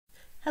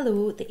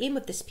Hello, the aim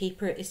of this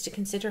paper is to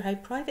consider how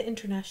private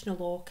international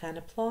law can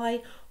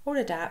apply or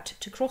adapt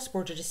to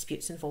cross-border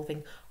disputes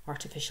involving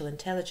artificial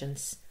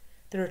intelligence.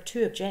 There are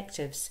two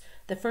objectives.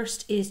 The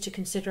first is to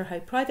consider how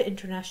private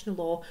international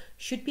law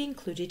should be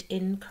included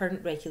in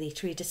current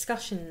regulatory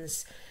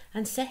discussions.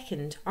 And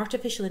second,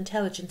 artificial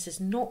intelligence is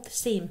not the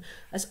same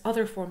as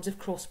other forms of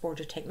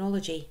cross-border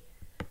technology.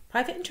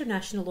 Private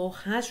international law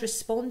has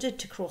responded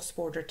to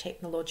cross-border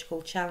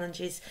technological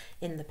challenges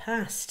in the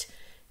past.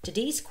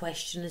 Today's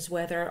question is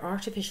whether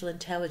artificial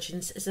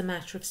intelligence is a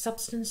matter of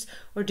substance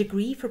or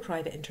degree for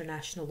private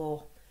international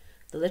law.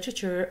 The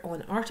literature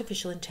on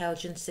artificial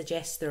intelligence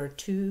suggests there are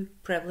two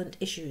prevalent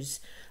issues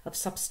of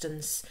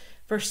substance.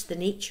 First, the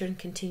nature and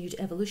continued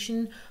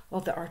evolution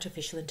of the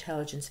artificial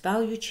intelligence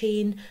value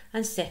chain,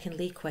 and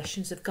secondly,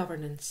 questions of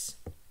governance.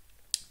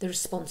 The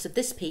response of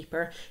this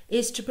paper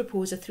is to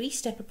propose a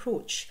three-step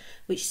approach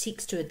which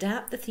seeks to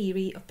adapt the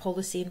theory of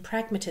policy and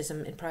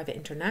pragmatism in private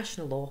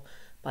international law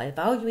by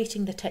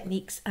evaluating the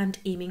techniques and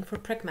aiming for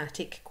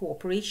pragmatic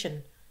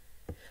cooperation.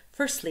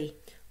 Firstly,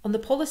 on the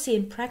policy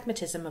and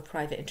pragmatism of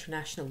private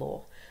international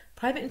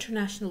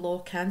law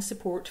can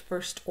support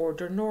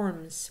first-order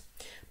norms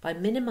by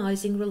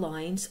minimising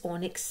reliance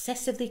on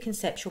excessively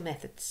conceptual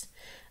methods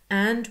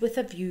and with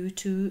a view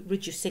to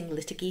reducing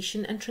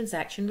litigation and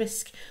transaction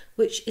risk,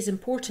 which is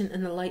important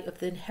in the light of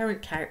the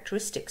inherent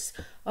characteristics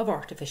of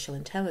artificial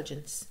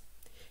intelligence.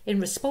 In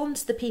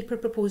response, the paper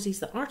proposes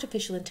that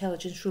artificial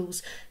intelligence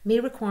rules may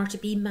require to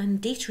be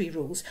mandatory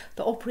rules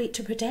that operate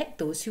to protect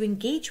those who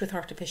engage with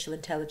artificial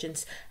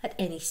intelligence at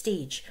any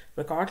stage,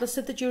 regardless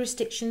of the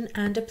jurisdiction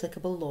and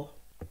applicable law.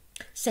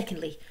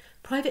 Secondly,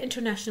 private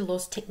international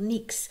law's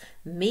techniques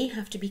may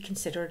have to be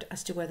considered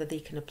as to whether they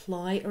can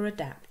apply or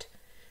adapt.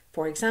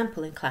 For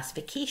example, in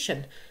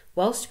classification,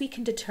 whilst we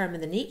can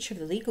determine the nature of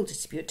the legal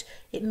dispute,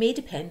 it may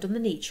depend on the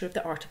nature of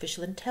the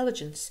artificial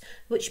intelligence,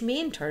 which may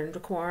in turn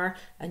require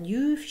a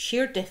new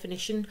shared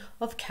definition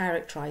of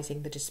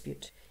characterising the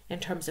dispute. In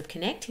terms of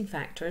connecting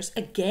factors,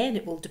 again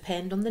it will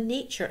depend on the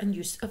nature and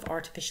use of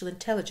artificial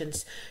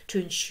intelligence to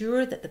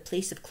ensure that the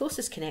place of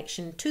closest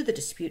connection to the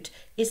dispute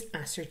is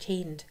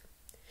ascertained.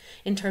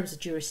 In terms of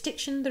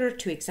jurisdiction, there are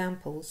two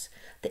examples.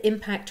 The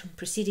impact on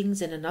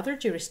proceedings in another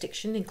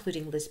jurisdiction,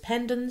 including lis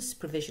pendens,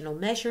 provisional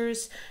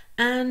measures,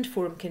 and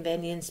forum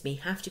conveniens, may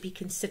have to be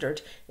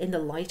considered in the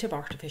light of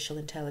artificial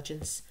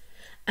intelligence.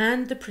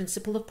 And the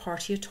principle of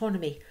party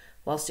autonomy,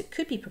 whilst it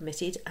could be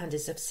permitted and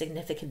is of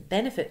significant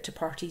benefit to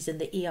parties in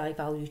the AI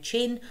value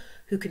chain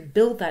who can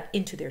build that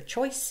into their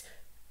choice,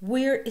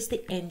 where is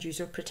the end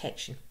user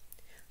protection?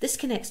 This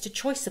connects to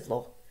choice of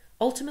law.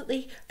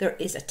 Ultimately, there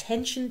is a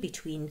tension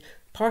between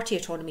party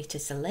autonomy to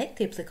select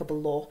the applicable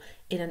law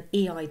in an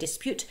AI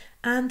dispute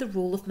and the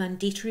role of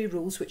mandatory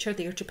rules which are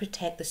there to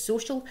protect the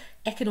social,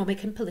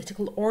 economic and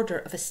political order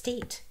of a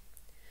state.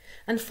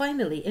 And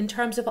finally, in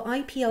terms of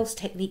IPL's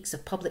techniques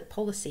of public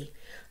policy,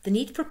 the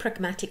need for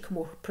pragmatic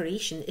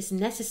cooperation is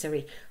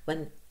necessary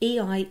when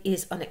AI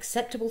is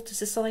unacceptable to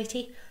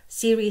society,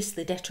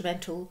 seriously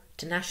detrimental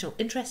to national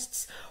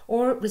interests,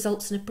 or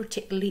results in a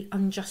particularly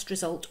unjust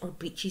result or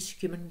breaches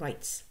human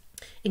rights.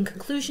 In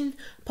conclusion,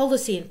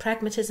 policy and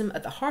pragmatism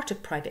at the heart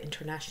of private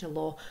international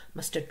law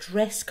must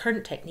address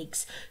current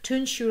techniques to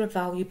ensure a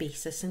value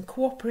basis and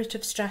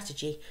cooperative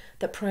strategy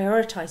that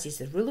prioritises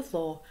the rule of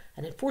law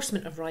and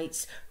enforcement of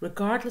rights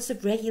regardless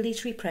of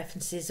regulatory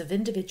preferences of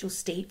individual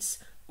states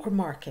or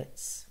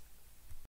markets.